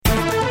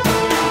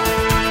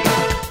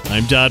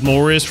I'm Dodd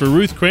Morris for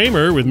Ruth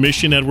Kramer with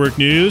Mission Network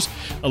News.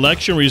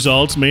 Election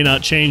results may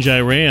not change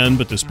Iran,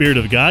 but the Spirit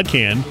of God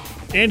can.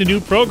 And a new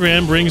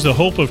program brings the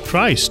hope of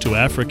Christ to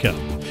Africa.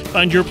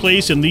 Find your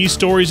place in these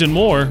stories and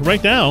more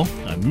right now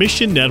on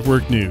Mission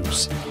Network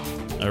News.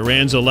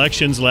 Iran's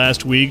elections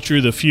last week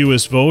drew the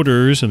fewest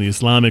voters in the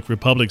Islamic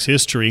Republic's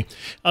history.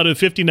 Out of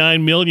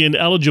 59 million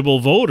eligible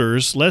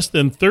voters, less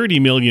than 30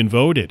 million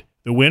voted.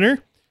 The winner?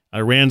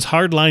 Iran's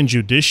hardline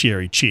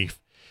judiciary chief.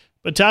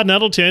 But Todd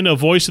Nettleton of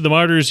Voice of the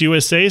Martyrs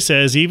USA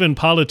says even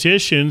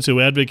politicians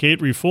who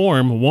advocate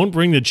reform won't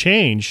bring the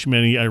change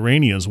many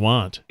Iranians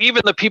want.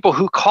 Even the people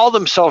who call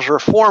themselves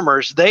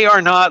reformers, they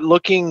are not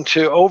looking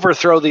to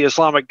overthrow the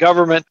Islamic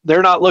government.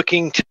 They're not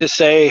looking to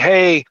say,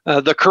 hey,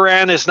 the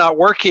Quran is not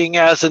working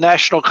as a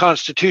national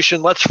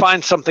constitution. Let's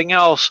find something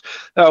else.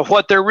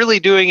 What they're really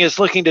doing is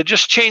looking to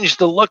just change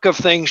the look of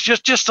things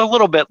just a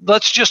little bit.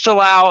 Let's just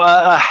allow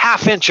a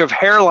half inch of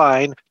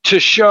hairline to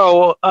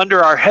show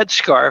under our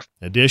headscarf.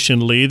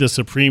 Additionally, the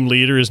supreme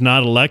leader is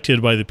not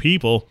elected by the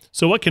people.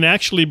 So what can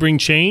actually bring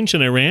change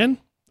in Iran?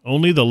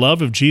 Only the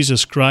love of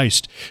Jesus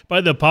Christ.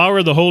 By the power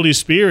of the Holy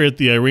Spirit,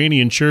 the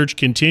Iranian church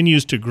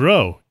continues to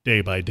grow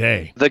day by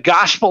day. The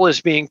gospel is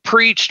being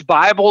preached.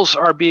 Bibles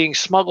are being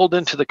smuggled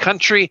into the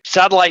country.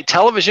 Satellite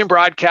television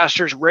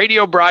broadcasters,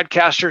 radio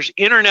broadcasters,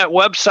 internet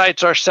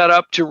websites are set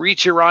up to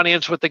reach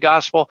Iranians with the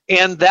gospel.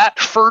 And that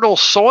fertile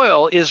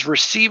soil is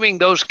receiving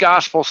those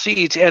gospel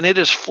seeds, and it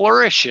is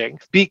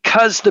flourishing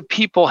because the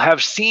people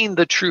have seen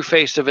the true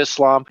face of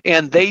Islam,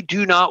 and they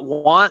do not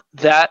want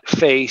that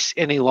face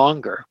any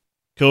longer.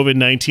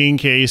 COVID-19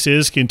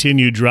 cases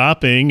continue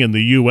dropping in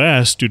the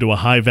U.S. due to a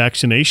high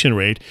vaccination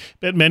rate,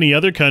 but many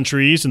other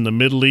countries in the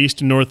Middle East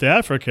and North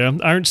Africa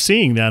aren't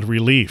seeing that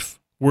relief.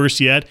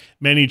 Worse yet,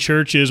 many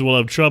churches will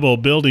have trouble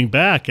building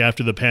back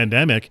after the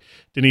pandemic.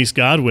 Denise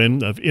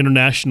Godwin of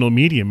International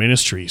Media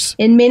Ministries.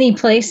 In many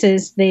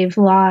places, they've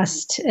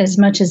lost as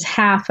much as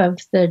half of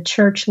the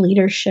church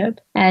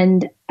leadership.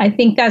 And I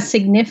think that's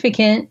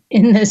significant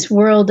in this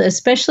world,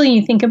 especially when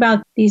you think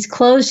about these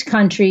closed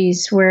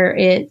countries where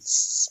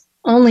it's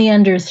only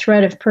under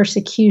threat of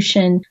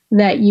persecution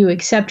that you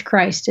accept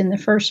Christ in the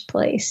first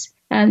place.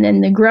 And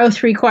then the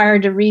growth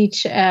required to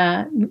reach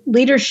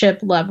leadership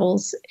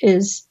levels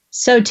is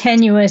so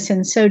tenuous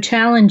and so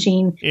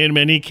challenging. In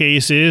many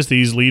cases,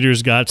 these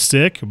leaders got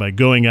sick by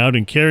going out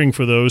and caring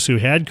for those who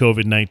had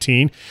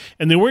COVID-19.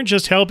 And they weren't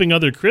just helping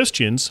other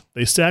Christians,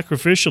 they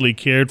sacrificially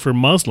cared for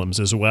Muslims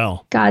as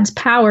well. God's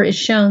power is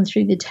shown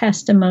through the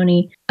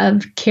testimony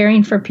of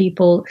caring for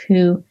people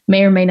who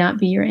may or may not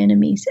be your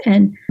enemies.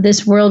 And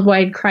this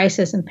worldwide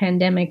crisis and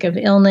pandemic of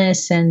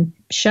illness and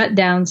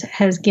shutdowns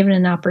has given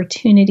an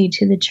opportunity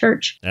to the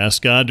church.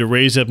 Ask God to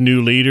raise up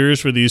new leaders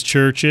for these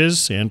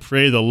churches and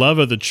pray the love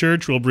of the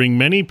church will bring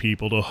many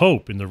people to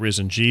hope in the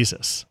risen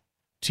Jesus.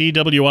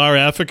 TWR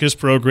Africa's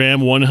program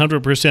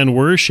 100%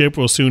 Worship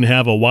will soon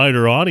have a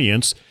wider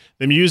audience.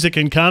 The music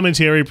and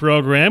commentary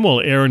program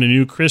will air on a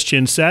new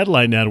Christian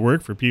satellite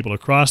network for people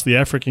across the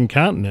African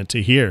continent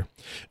to hear.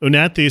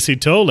 Unati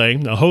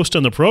Sitole, a host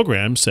on the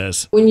program,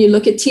 says, when you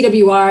look at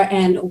TWR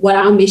and what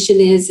our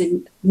mission is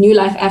in New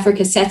Life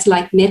Africa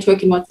Satellite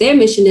Network and what their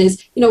mission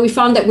is, we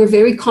found that we're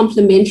very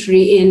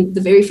complementary in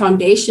the very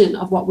foundation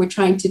of what we're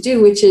trying to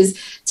do, which is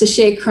to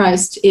share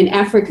Christ in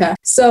Africa.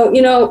 So,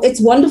 it's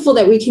wonderful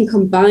that we can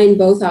combine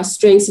both our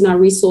strengths and our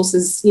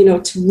resources,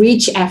 to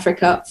reach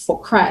Africa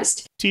for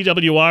Christ.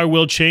 TWR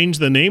will change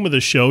the name of the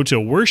show to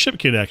Worship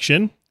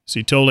Connection.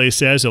 Sitole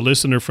says a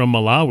listener from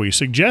Malawi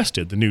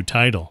suggested the new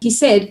title. He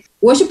said,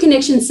 Worship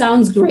Connection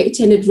sounds great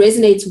and it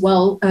resonates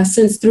well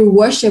since through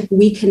worship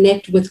we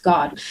connect with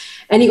God.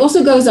 And he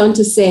also goes on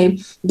to say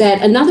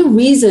that another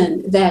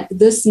reason that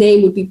this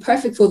name would be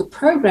perfect for the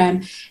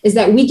program is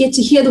that we get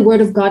to hear the word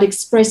of God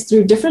expressed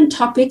through different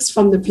topics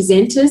from the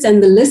presenters,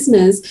 and the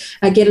listeners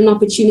get an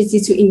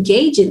opportunity to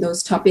engage in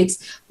those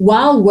topics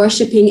while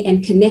worshiping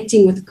and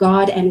connecting with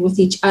God and with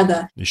each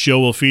other. The show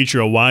will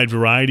feature a wide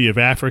variety of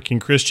African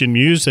Christian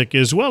music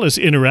as well as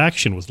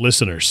interaction with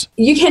listeners.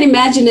 You can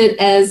imagine it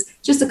as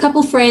just a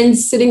couple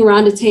friends sitting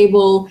around a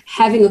table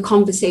having a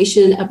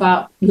conversation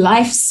about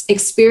life's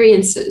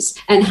experiences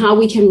and how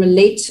we can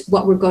relate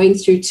what we're going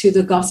through to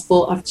the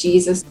gospel of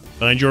Jesus.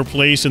 Find your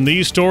place in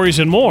these stories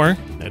and more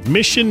at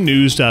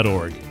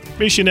missionnews.org.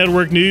 Mission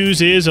Network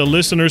News is a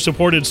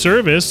listener-supported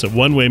service of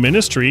One Way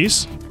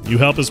Ministries. You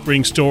help us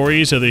bring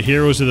stories of the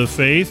heroes of the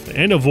faith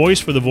and a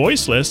voice for the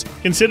voiceless.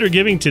 Consider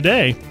giving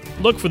today.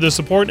 Look for the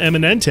Support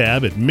MNN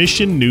tab at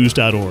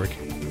missionnews.org.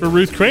 For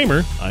Ruth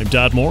Kramer, I'm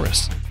Dodd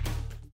Morris.